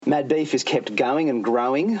Mad Beef is kept going and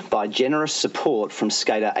growing by generous support from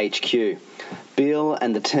Skater HQ. Bill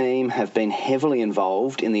and the team have been heavily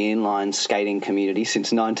involved in the inline skating community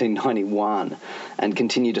since 1991 and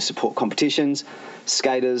continue to support competitions,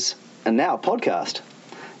 skaters, and now a podcast.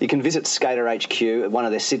 You can visit Skater HQ at one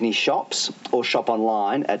of their Sydney shops or shop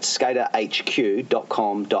online at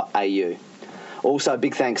skaterhq.com.au. Also,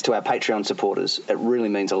 big thanks to our Patreon supporters. It really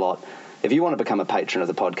means a lot. If you want to become a patron of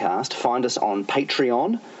the podcast, find us on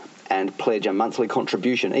Patreon and pledge a monthly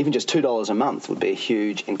contribution. Even just $2 a month would be a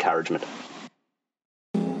huge encouragement.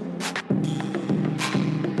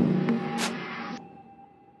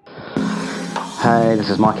 Hey, this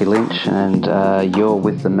is Mikey Lynch, and you're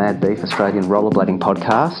with the Mad Beef Australian Rollerblading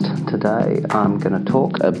Podcast. Today I'm going to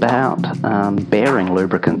talk about bearing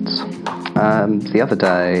lubricants. The other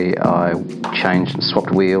day I changed and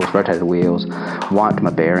swapped wheels, rotated wheels, wiped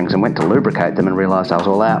my bearings and went to lubricate them and realised I was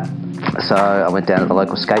all out. So I went down to the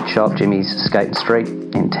local skate shop, Jimmy's Skate and Street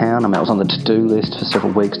in town. I mean, I was on the to-do list for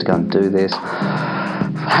several weeks to go and do this.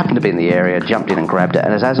 Happened to be in the area, jumped in and grabbed it,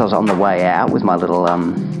 and as I was on the way out with my little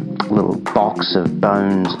box of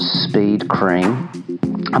Bones Speed Cream,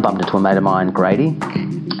 I bumped into a mate of mine, Grady,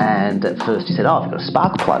 and at first he said, I've got a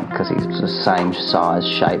spark plug, because he's the same size,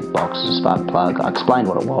 shape box as a spark plug. I explained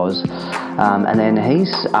what it was, and then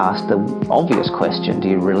he's asked the obvious question, do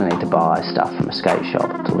you really need to buy stuff from a skate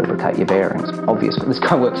shop to lubricate your bearings? Obvious. This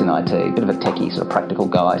guy works in IT, a bit of a techie, sort of practical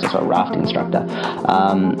guy, he's also a rafting instructor,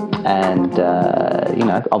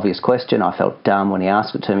 obvious question. I felt dumb when he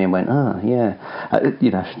asked it to me and went, oh, yeah,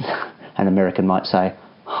 an American might say,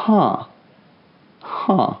 huh.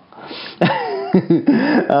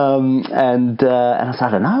 And I said,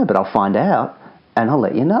 I don't know, but I'll find out and I'll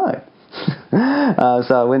let you know.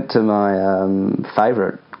 So I went to my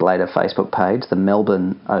favourite blader Facebook page, the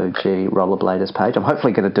Melbourne OG Rollerbladers page. I'm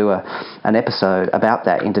hopefully going to do an episode about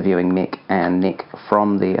that, interviewing Mick and Nick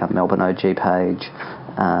from the Melbourne OG page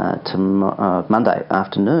Monday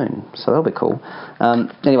afternoon, so that'll be cool.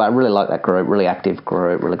 Anyway, I really like that group, really active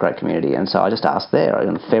group, really great community, and so I just asked there.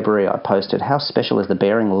 In February I posted, how special is the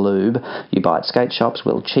bearing lube you buy at skate shops?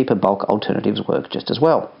 Will cheaper bulk alternatives work just as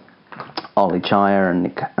well? Ollie Chaya and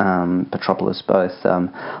Nick Petropoulos both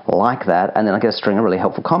like that, and then I get a string of really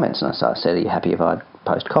helpful comments, and so I said, are you happy if I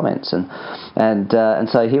post comments? And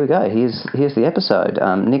so here we go, here's the episode.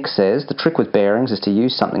 Nick says, the trick with bearings is to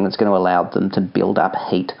use something that's going to allow them to build up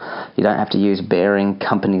heat. You don't have to use bearing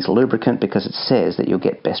company's lubricant because it says that you'll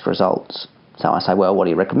get best results. So I say, well, what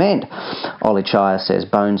do you recommend? Ollie Chaya says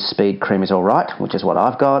Bones Speed Cream is all right, which is what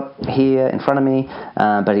I've got here in front of me.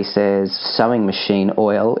 But he says sewing machine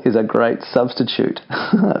oil is a great substitute.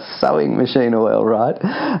 Sewing machine oil, right?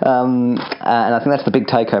 And I think that's the big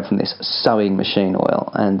take-home from this, sewing machine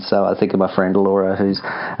oil. And so I think of my friend Laura, who's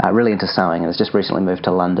really into sewing and has just recently moved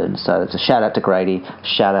to London. So it's a shout-out to Grady,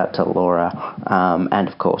 shout-out to Laura, and,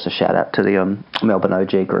 of course, a shout-out to the Melbourne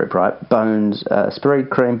OG group, right? Bones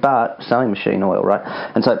Speed Cream, but sewing machine oil, right?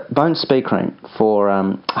 And so Bones Speed Cream for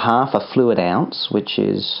half a fluid ounce, which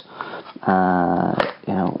is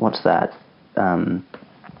what's that?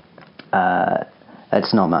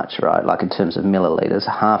 It's not much, right? Like in terms of milliliters,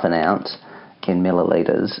 half an ounce in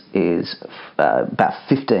milliliters is about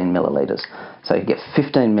 15 milliliters. So you get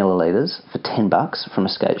 15 milliliters for $10 from a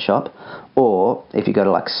skate shop, or if you go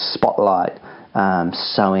to like Spotlight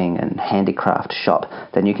sewing and handicraft shop,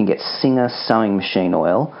 then you can get Singer sewing machine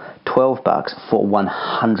oil, $12 for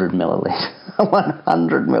 100 milliliters.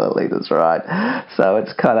 100 milliliters, right? So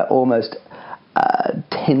it's kind of almost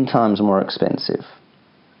 10 times more expensive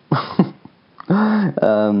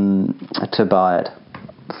to buy it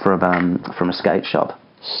from a skate shop.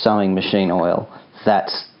 Sewing machine oil.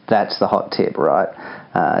 That's the hot tip, right?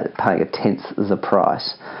 Paying a tenth the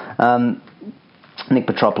price. Nick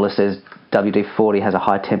Petropoulos says WD-40 has a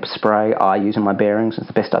high temp spray I use in my bearings. It's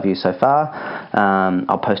the best I've used so far.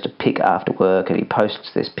 I'll post a pic after work, and he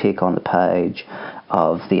posts this pic on the page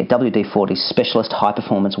of the WD-40 Specialist High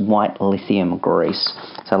Performance White Lithium Grease.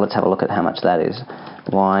 So let's have a look at how much that is.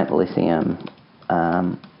 White lithium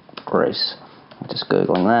grease. Just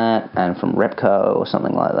Googling that, and from Repco or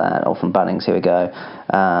something like that, or from Bunnings, here we go.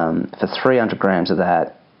 For 300 grams of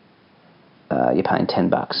that, you're paying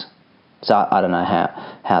 $10. So I don't know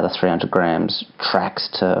how the 300 grams tracks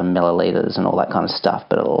to milliliters and all that kind of stuff,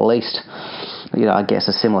 but at least, I guess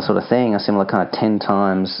a similar sort of thing, a similar kind of 10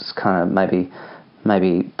 times kind of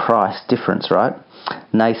maybe price difference, right?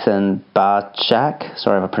 Nathan Barchak,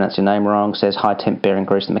 sorry if I pronounced your name wrong, says high temp bearing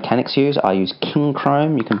grease the mechanics use. I use King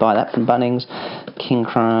Chrome. You can buy that from Bunnings. King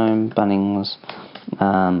Chrome, Bunnings.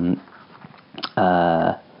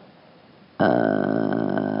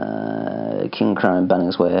 King Chrome,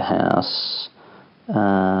 Bunnings Warehouse.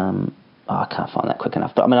 I can't find that quick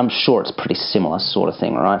enough, but I mean, I'm sure it's a pretty similar sort of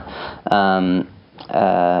thing, right?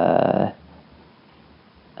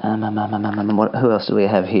 Who else do we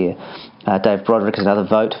have here? Dave Broderick is another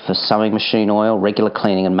vote for sewing machine oil. Regular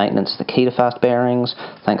cleaning and maintenance is the key to fast bearings.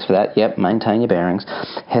 Thanks for that. Yep, maintain your bearings.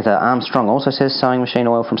 Heather Armstrong also says sewing machine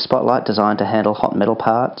oil from Spotlight, designed to handle hot metal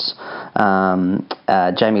parts.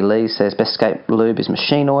 Jamie Lee says best escape lube is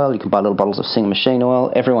machine oil. You can buy little bottles of Sing machine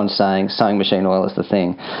oil. Everyone's saying sewing machine oil is the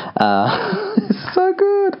thing. It's so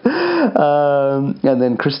good. And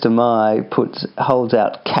then Krista Mai holds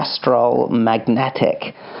out Castrol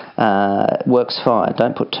Magnetic. Works fine.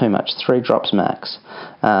 Don't put too much. 3 drops max.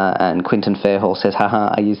 And Quinton Fairhall says,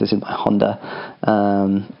 haha, I use this in my Honda.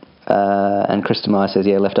 And Krista Meyer says,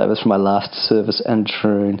 yeah, leftovers from my last service and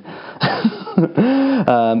troon.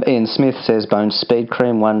 Ian Smith says, Bones Speed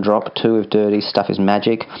Cream, 1 drop, 2 if dirty, stuff is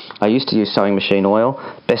magic. I used to use sewing machine oil.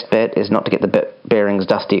 Best bet is not to get the bearings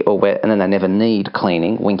dusty or wet, and then they never need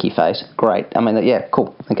cleaning. Winky face. Great. I mean, yeah,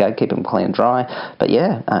 cool. Okay, keep them clean and dry. But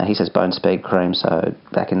yeah, he says Bones Speed Cream, so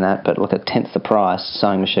back in that. But look, at 10th the price,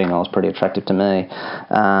 sewing machine oil is pretty attractive to me.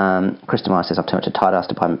 Krista Meyer says, I'm too much a tight ass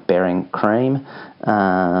to buy bearing cream.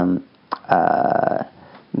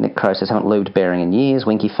 Nick Crow says, haven't lubed bearing in years,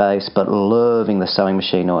 winky face, but loving the sewing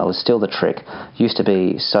machine oil is still the trick. Used to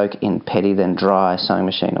be soak in petty, then dry sewing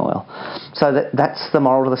machine oil. So that's the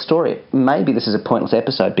moral of the story. Maybe this is a pointless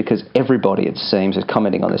episode because everybody, it seems, is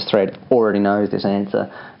commenting on this thread already knows this answer,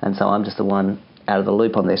 and so I'm just the one out of the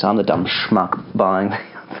loop on this. I'm the dumb schmuck buying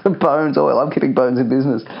the Bones oil. I'm keeping Bones in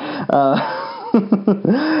business.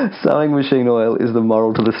 Sewing machine oil is the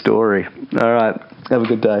moral to the story. All right, have a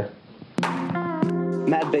good day.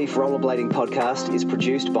 Mad Beef Rollerblading Podcast is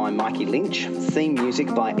produced by Mikey Lynch. Theme music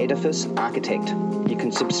by Edifice Architect. You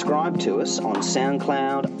can subscribe to us on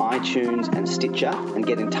SoundCloud, iTunes and Stitcher, and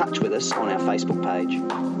get in touch with us on our Facebook page.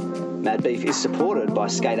 Mad Beef is supported by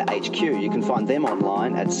Skater HQ. You can find them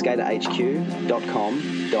online at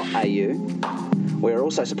skaterhq.com.au. We're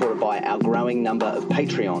also supported by our growing number of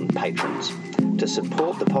Patreon patrons. To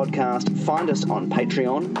support the podcast, find us on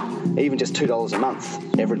Patreon. Even just $2 a month.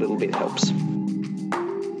 Every little bit helps.